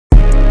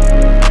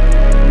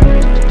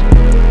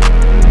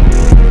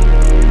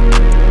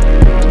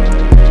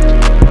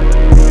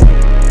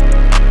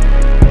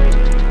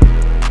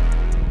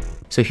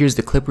So here's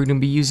the clip we're going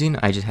to be using.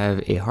 I just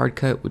have a hard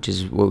cut, which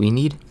is what we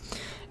need.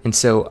 And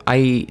so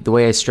the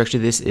way I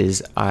structured this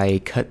is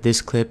I cut this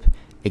clip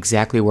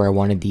exactly where I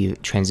wanted the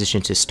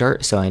transition to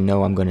start. So I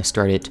know I'm going to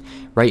start it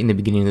right in the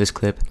beginning of this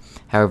clip,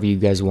 however you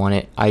guys want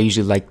it. I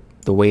usually like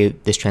the way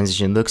this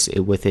transition looks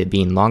with it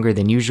being longer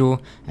than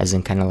usual, as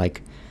in kind of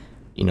like,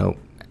 you know,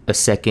 a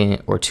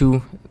second or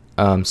two.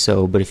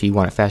 But if you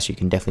want it faster, you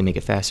can definitely make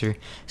it faster.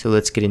 So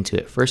let's get into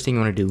it. First thing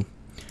you want to do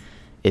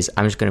is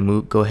I'm just going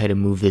to go ahead and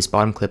move this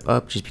bottom clip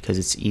up just because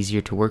it's easier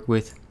to work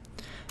with.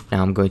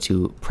 Now I'm going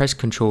to press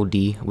Ctrl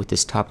D with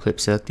this top clip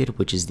selected,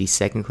 which is the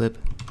second clip.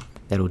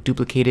 That'll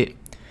duplicate it.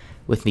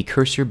 With the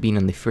cursor being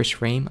on the first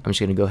frame, I'm just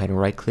going to go ahead and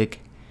right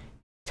click,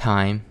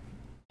 time,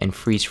 and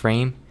freeze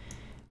frame.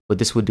 What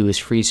this will do is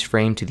freeze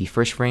frame to the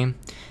first frame.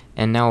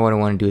 And now what I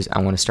want to do is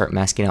I want to start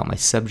masking out my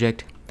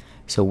subject.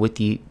 So with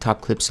the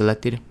top clip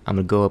selected, I'm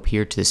going to go up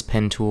here to this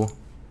pen tool,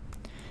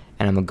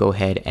 and I'm going to go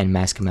ahead and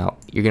mask him out.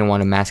 You're going to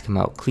want to mask him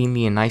out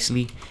cleanly and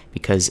nicely,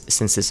 because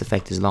since this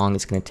effect is long,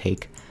 it's going to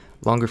take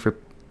longer for,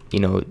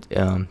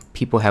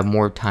 people have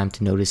more time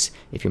to notice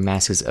if your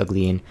mask is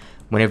ugly, and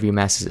whenever your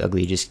mask is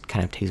ugly, it just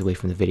kind of takes away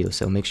from the video.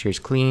 So make sure it's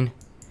clean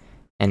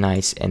and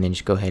nice, and then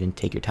just go ahead and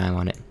take your time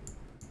on it.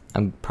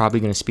 I'm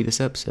probably going to speed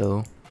this up,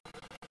 so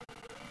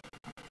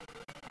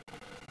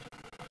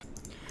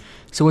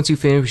once you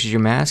finish your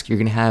mask, you're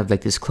going to have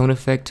like this clone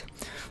effect.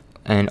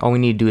 And all we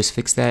need to do is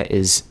fix that.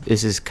 This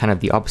is kind of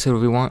the opposite of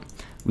what we want.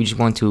 We just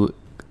want to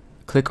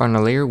click on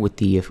a layer with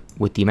the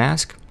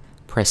mask,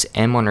 press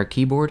M on our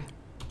keyboard,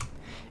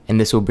 and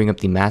this will bring up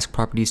the mask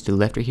properties to the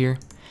left right here.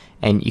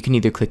 And you can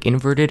either click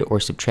inverted or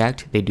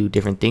subtract. They do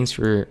different things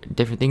for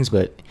different things,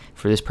 but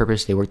for this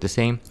purpose they work the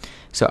same.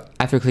 So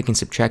after clicking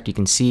subtract, you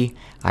can see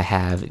I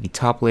have the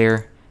top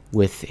layer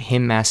with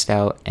him masked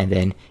out, and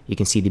then you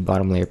can see the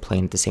bottom layer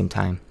playing at the same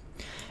time.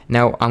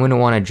 Now I'm going to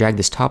want to drag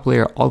this top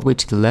layer all the way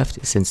to the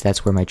left, since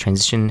that's where my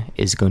transition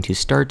is going to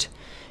start.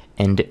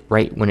 And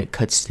right when it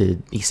cuts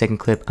to the second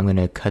clip, I'm going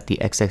to cut the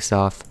XX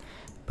off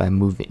by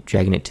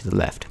dragging it to the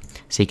left.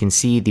 So you can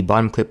see the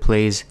bottom clip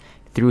plays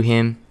through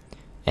him,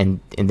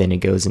 and then it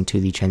goes into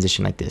the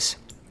transition like this.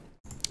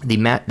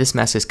 This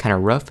mask is kind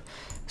of rough,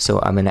 so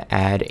I'm going to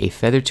add a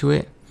feather to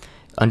it.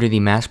 Under the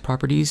mask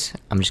properties,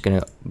 I'm just going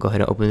to go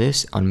ahead and open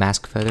this. On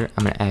mask feather,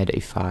 I'm going to add a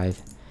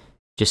 5,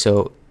 just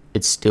so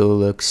it still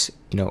looks,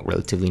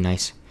 relatively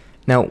nice.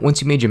 Now,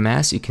 once you made your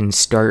mask, you can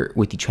start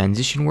with the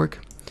transition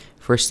work.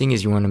 First thing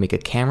is you want to make a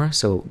camera,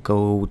 so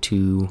go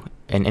to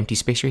an empty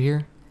space right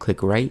here,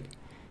 click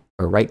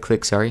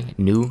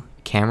new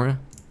camera.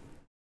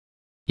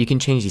 You can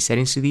change the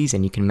settings to these,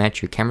 and you can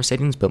match your camera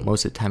settings, but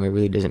most of the time it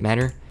really doesn't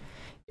matter.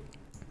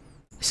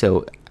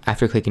 So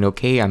after clicking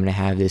OK, I'm going to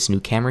have this new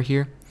camera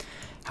here.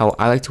 How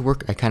I like to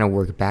work, I kind of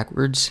work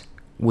backwards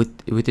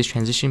with this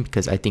transition,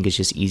 because I think it's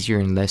just easier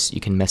and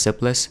you can mess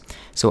up less.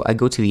 So I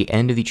go to the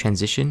end of the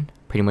transition,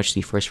 pretty much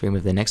the first frame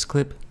of the next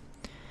clip,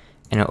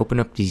 and I open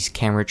up these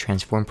camera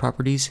transform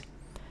properties,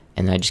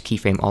 and I just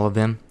keyframe all of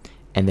them,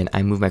 and then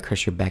I move my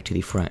cursor back to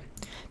the front.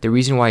 The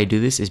reason why I do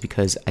this is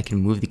because I can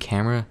move the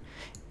camera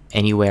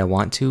any way I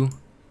want to,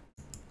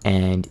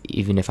 and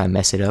even if I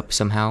mess it up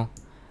somehow,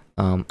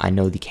 I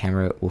know the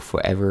camera will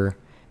forever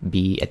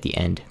be at the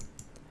end.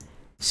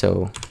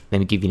 So let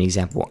me give you an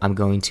example. I'm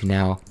going to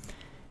now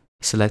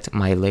select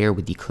my layer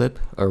with the clip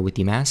or with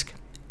the mask,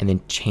 and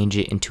then change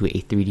it into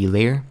a 3D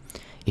layer.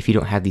 If you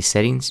don't have these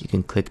settings, you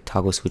can click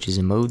toggle switches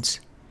and modes,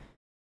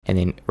 and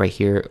then right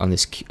here on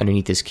this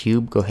underneath this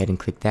cube, go ahead and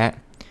click that,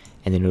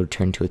 and then it'll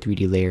turn to a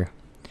 3D layer.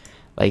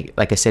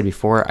 Like I said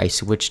before, I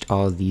switched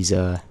all of these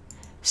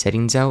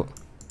settings out.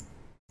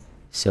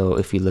 So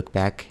if we look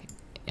back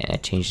and I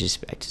change this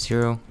back to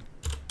 0,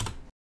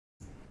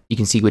 you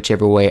can see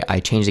whichever way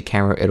I change the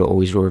camera, it'll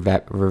always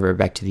revert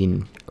back to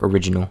the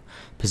original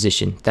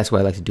position. That's why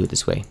I like to do it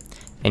this way.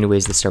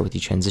 Anyways, let's start with the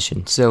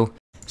transition. So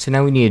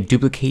now we need to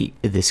duplicate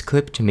this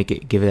clip to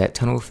give it that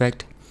tunnel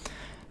effect.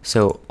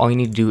 So all you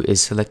need to do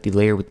is select the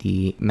layer with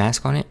the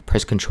mask on it,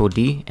 press Ctrl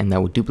D, and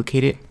that will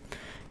duplicate it.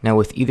 Now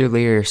with either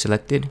layer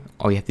selected,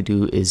 all you have to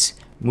do is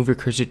move your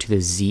cursor to the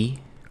Z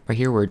right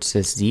here where it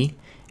says Z,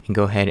 and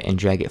go ahead and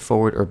drag it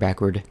forward or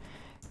backward.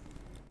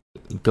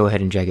 Go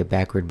ahead and drag it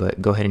backward,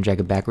 but go ahead and drag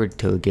it backward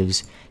till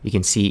you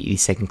can see the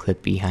second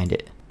clip behind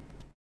it.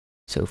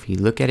 So if you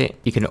look at it,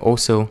 you can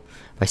also,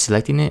 by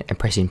selecting it and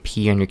pressing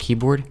P on your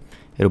keyboard,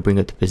 it'll bring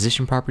up the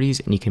position properties,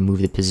 and you can move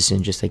the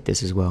position just like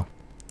this as well.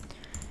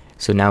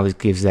 So now it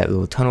gives that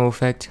little tunnel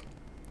effect.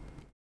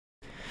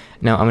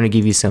 Now I'm going to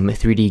give you some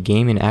 3D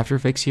game in After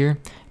Effects here.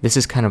 This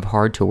is kind of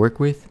hard to work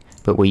with,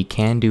 but what you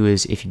can do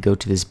is if you go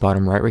to this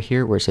bottom right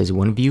here where it says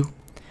 1 view,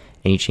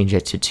 and you change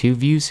that to 2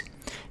 views,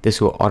 this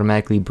will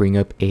automatically bring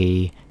up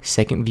a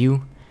second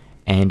view.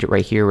 And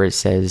right here where it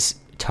says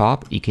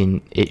top,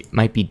 it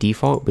might be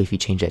default, but if you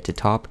change that to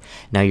top,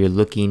 now you're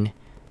looking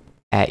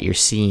at your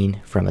scene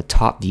from a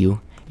top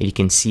view, and you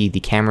can see the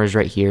cameras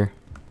right here,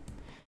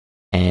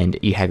 and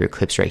you have your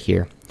clips right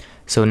here.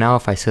 So now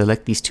if I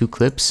select these two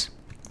clips,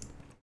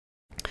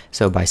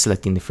 so by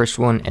selecting the first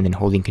one and then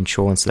holding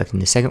Control and selecting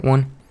the second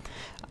one,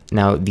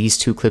 now these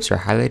two clips are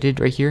highlighted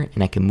right here,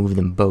 and I can move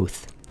them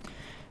both.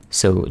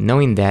 So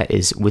knowing that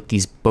is with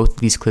both of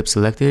these clips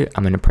selected,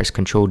 I'm going to press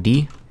Ctrl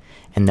D,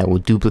 and that will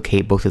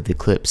duplicate both of the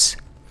clips.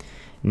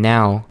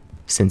 Now,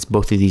 since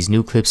both of these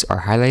new clips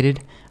are highlighted,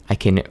 I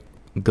can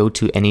go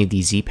to any of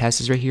these Z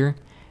passes right here,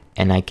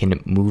 and I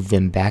can move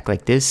them back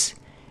like this.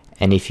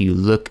 And if you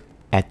look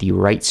at the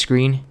right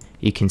screen,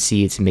 you can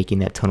see it's making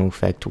that tonal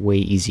effect way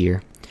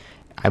easier.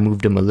 I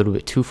moved them a little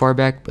bit too far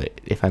back,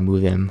 but if I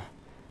move them,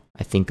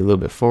 I think a little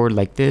bit forward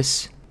like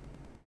this,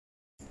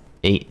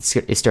 it's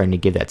starting to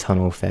give that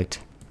tonal effect.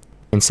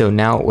 And so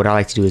now what I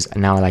like to do is I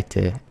like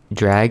to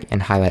drag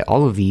and highlight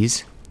all of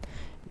these,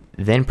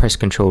 then press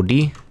Ctrl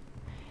D,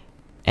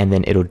 and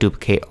then it'll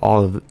duplicate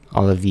all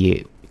of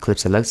the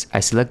clips I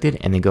selected,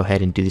 and then go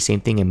ahead and do the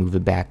same thing and move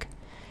it back.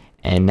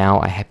 And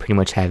now I pretty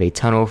much have a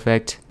tonal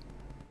effect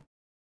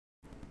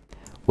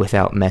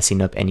without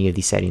messing up any of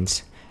these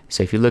settings.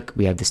 So if you look,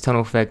 we have this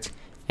tonal effect,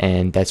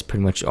 and that's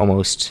pretty much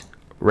almost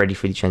ready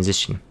for the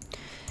transition.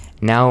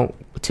 Now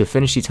to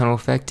finish the tonal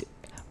effect,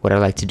 what I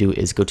like to do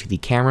is go to the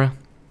camera,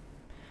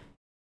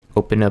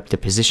 open up the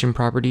position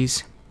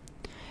properties,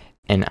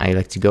 and I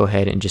like to go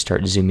ahead and just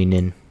start zooming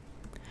in.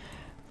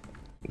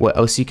 What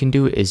else you can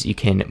do is you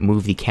can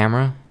move the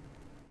camera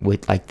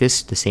with like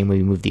this, the same way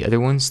we move the other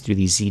ones through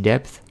the Z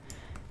depth.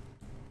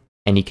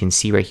 And you can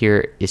see right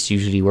here, this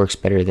usually works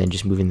better than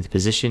just moving the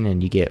position,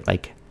 and you get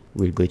like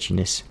weird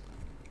glitchiness.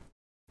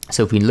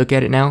 So if we look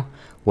at it now,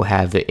 we'll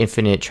have the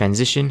infinite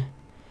transition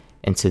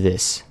into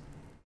this.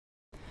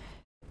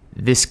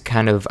 This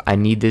kind of, I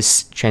need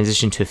this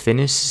transition to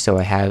finish, so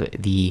I have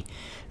the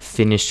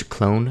finished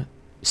clone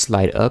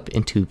slide up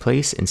into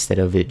place instead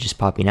of it just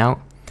popping out.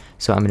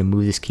 So I'm going to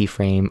move this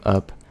keyframe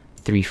up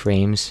 3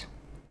 frames,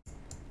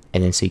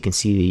 and then so you can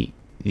see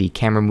the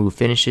camera move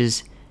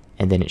finishes,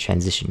 and then it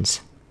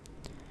transitions.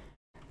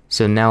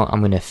 So now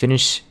I'm going to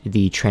finish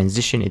the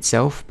transition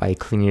itself by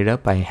cleaning it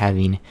up by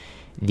having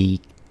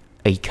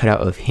a cutout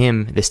of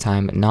him, this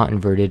time not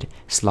inverted,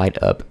 slide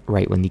up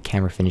right when the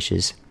camera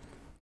finishes.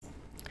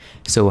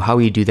 So how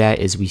we do that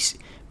is we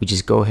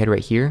just go ahead right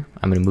here.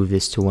 I'm going to move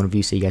this to one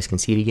view so you guys can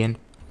see it again.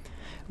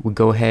 We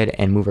go ahead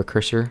and move our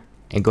cursor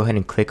and go ahead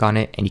and click on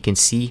it, and you can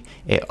see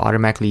it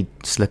automatically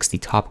selects the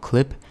top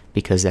clip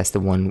because that's the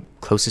one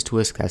closest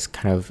to us.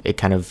 It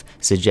kind of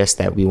suggests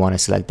that we want to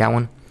select that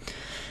one.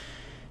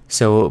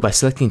 So by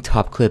selecting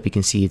top clip, you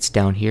can see it's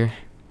down here.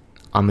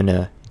 I'm going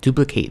to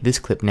duplicate this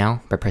clip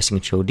now by pressing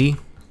Ctrl D.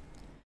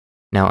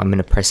 Now I'm going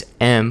to press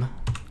M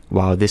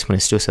while this one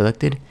is still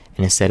selected,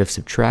 and instead of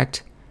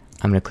subtract,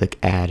 I'm going to click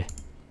add.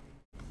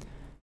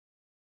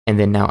 And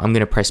then now I'm going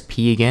to press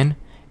P again,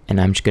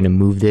 and I'm just going to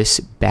move this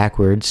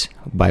backwards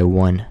by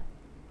 1.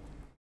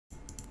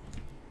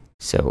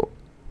 So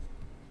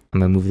I'm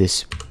going to move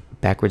this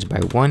backwards by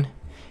 1,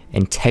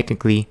 and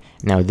technically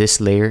now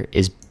this layer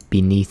is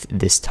beneath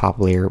this top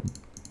layer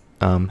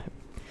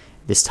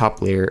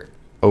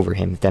over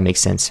him, if that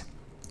makes sense.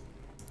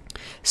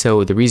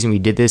 So the reason we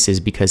did this is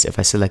because if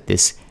I select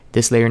this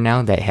layer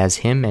now that has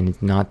him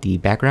and not the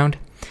background,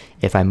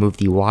 if I move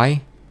the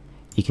Y,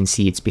 you can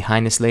see it's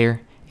behind this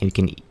layer, and you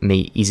can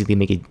easily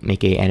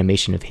make a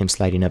animation of him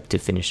sliding up to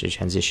finish the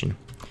transition.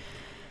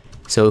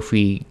 So if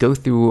we go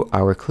through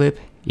our clip,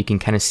 you can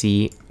kind of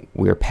see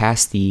we're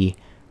past the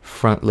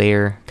front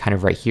layer kind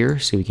of right here,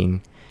 so we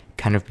can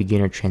kind of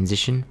begin our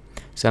transition.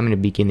 So I'm going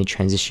to begin the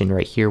transition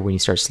right here when you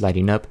start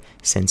sliding up,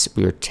 since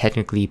we are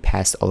technically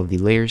past all of the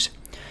layers.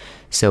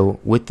 So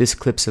with this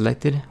clip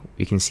selected,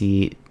 you can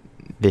see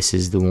this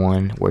is the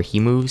one where he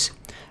moves.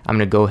 I'm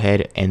going to go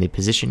ahead and the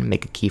position,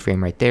 make a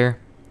keyframe right there.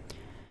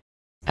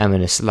 I'm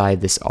going to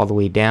slide this all the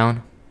way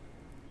down.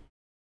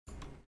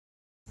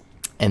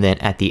 And then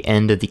at the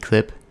end of the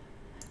clip,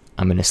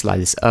 I'm going to slide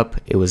this up.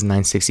 It was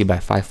 960 by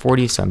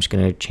 540, so I'm just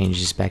going to change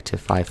this back to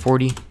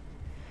 540.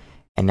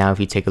 And now if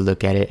you take a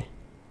look at it,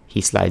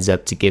 he slides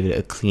up to give it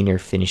a cleaner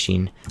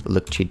finishing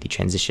look to the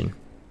transition.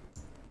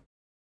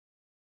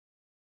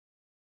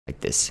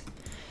 Like this.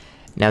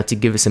 Now to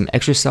give it some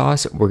extra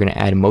sauce, we're going to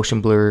add motion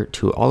blur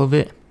to all of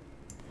it.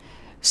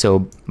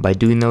 So by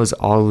doing those,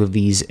 all of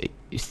these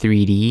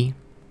 3D,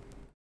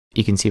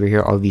 you can see right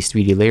here, all of these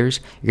 3D layers,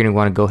 you're going to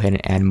want to go ahead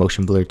and add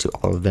motion blur to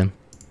all of them.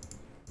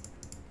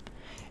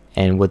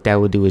 And what that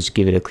will do is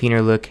give it a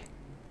cleaner look,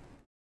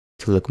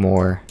 to look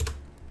more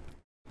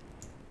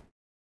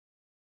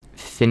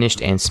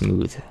finished and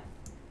smooth.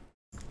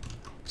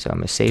 So I'm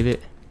going to save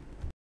it.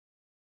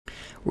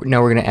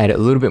 Now we're going to add a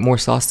little bit more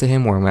sauce to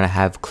him, where I'm going to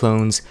have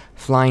clones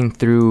flying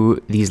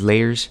through these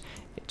layers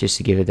just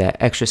to give it that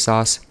extra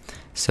sauce.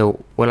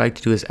 So what I like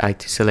to do is I like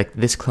to select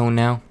this clone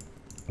now,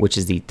 which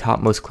is the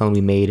topmost clone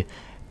we made,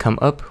 come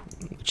up,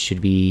 which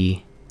should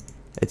be,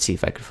 let's see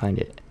if I can find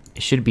it.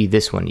 It should be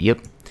this one.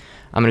 Yep.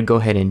 I'm going to go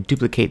ahead and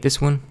duplicate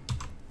this one.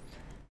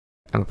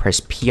 I'm going to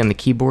press P on the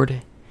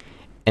keyboard.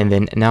 And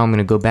then now I'm going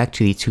to go back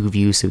to the 2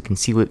 views so we can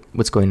see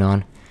what's going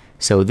on.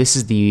 So this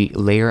is the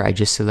layer I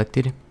just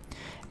selected.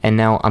 And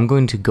now I'm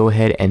going to go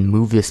ahead and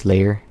move this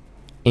layer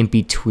in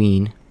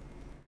between,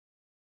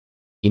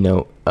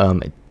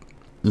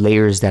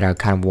 layers that I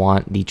kind of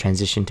want the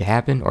transition to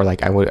happen, or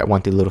like I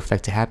want the little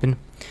effect to happen.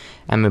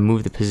 I'm gonna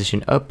move the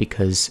position up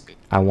because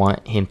I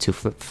want him to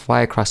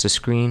fly across the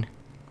screen,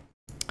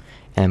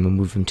 and I'm gonna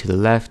move him to the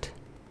left.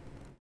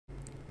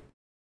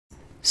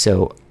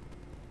 So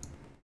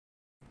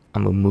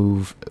I'm gonna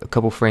move a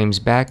couple frames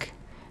back.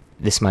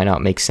 This might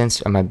not make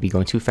sense. I might be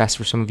going too fast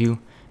for some of you,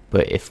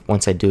 but if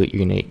once I do it,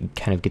 you're gonna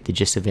kind of get the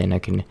gist of it, and I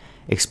can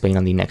explain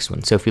on the next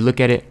one. So if you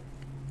look at it,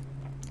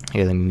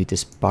 here, let me mute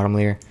this bottom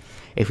layer.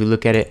 If we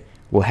look at it,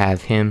 we'll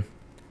have him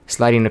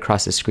sliding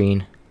across the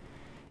screen,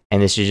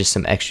 and this is just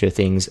some extra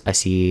things I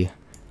see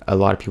a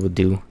lot of people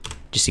do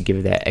just to give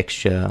it that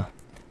extra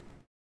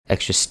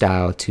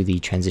style to the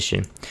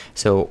transition.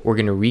 So we're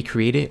gonna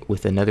recreate it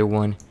with another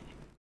one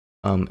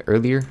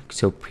earlier,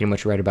 so pretty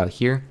much right about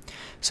here.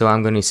 So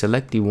I'm going to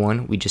select the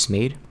one we just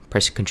made,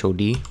 press Ctrl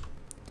D.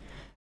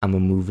 I'm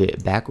gonna move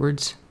it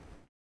backwards,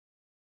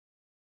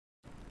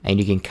 and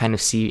you can kind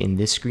of see in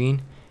this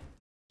screen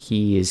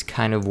he is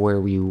kind of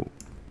where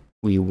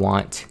we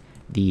want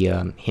the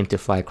him to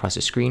fly across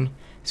the screen.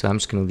 So I'm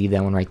just gonna leave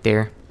that one right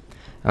there.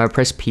 I'm gonna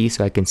press P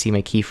so I can see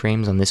my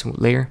keyframes on this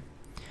layer.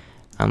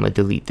 I'm gonna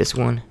delete this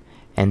one,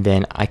 and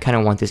then I kind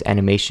of want this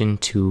animation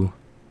to,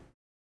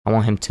 I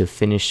want him to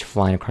finish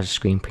flying across the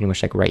screen pretty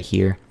much like right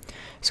here.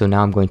 So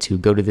now I'm going to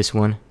go to this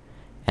one,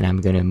 and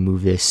I'm gonna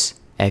move this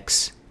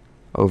X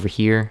over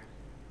here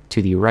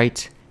to the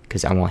right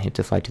because I want him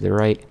to fly to the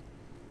right,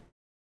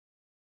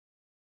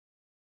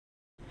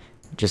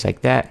 just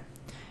like that.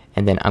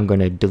 And then I'm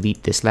going to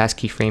delete this last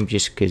keyframe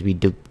just because we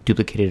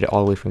duplicated it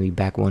all the way from the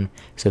back one.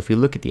 So if we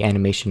look at the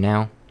animation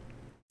now,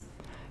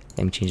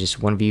 let me change this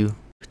one view,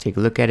 take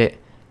a look at it,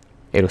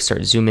 it'll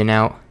start zooming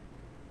out,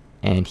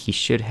 and he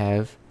should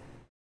have,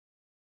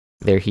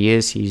 there he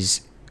is,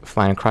 he's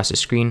flying across the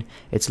screen.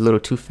 It's a little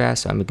too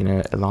fast, so I'm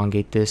going to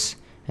elongate this,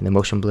 and the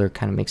motion blur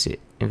kind of makes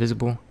it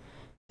invisible.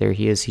 There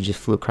he is, he just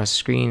flew across the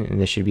screen, and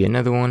there should be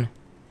another one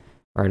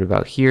right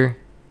about here.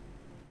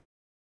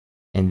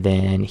 And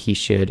then he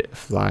should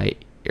fly,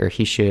 or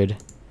he should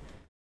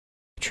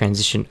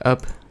transition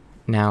up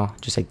now,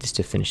 just like this,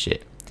 to finish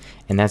it.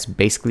 And that's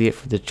basically it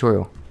for the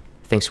tutorial.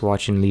 Thanks for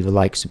watching. Leave a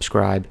like,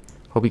 subscribe.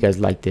 Hope you guys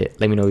liked it.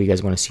 Let me know what you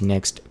guys want to see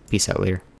next. Peace out later.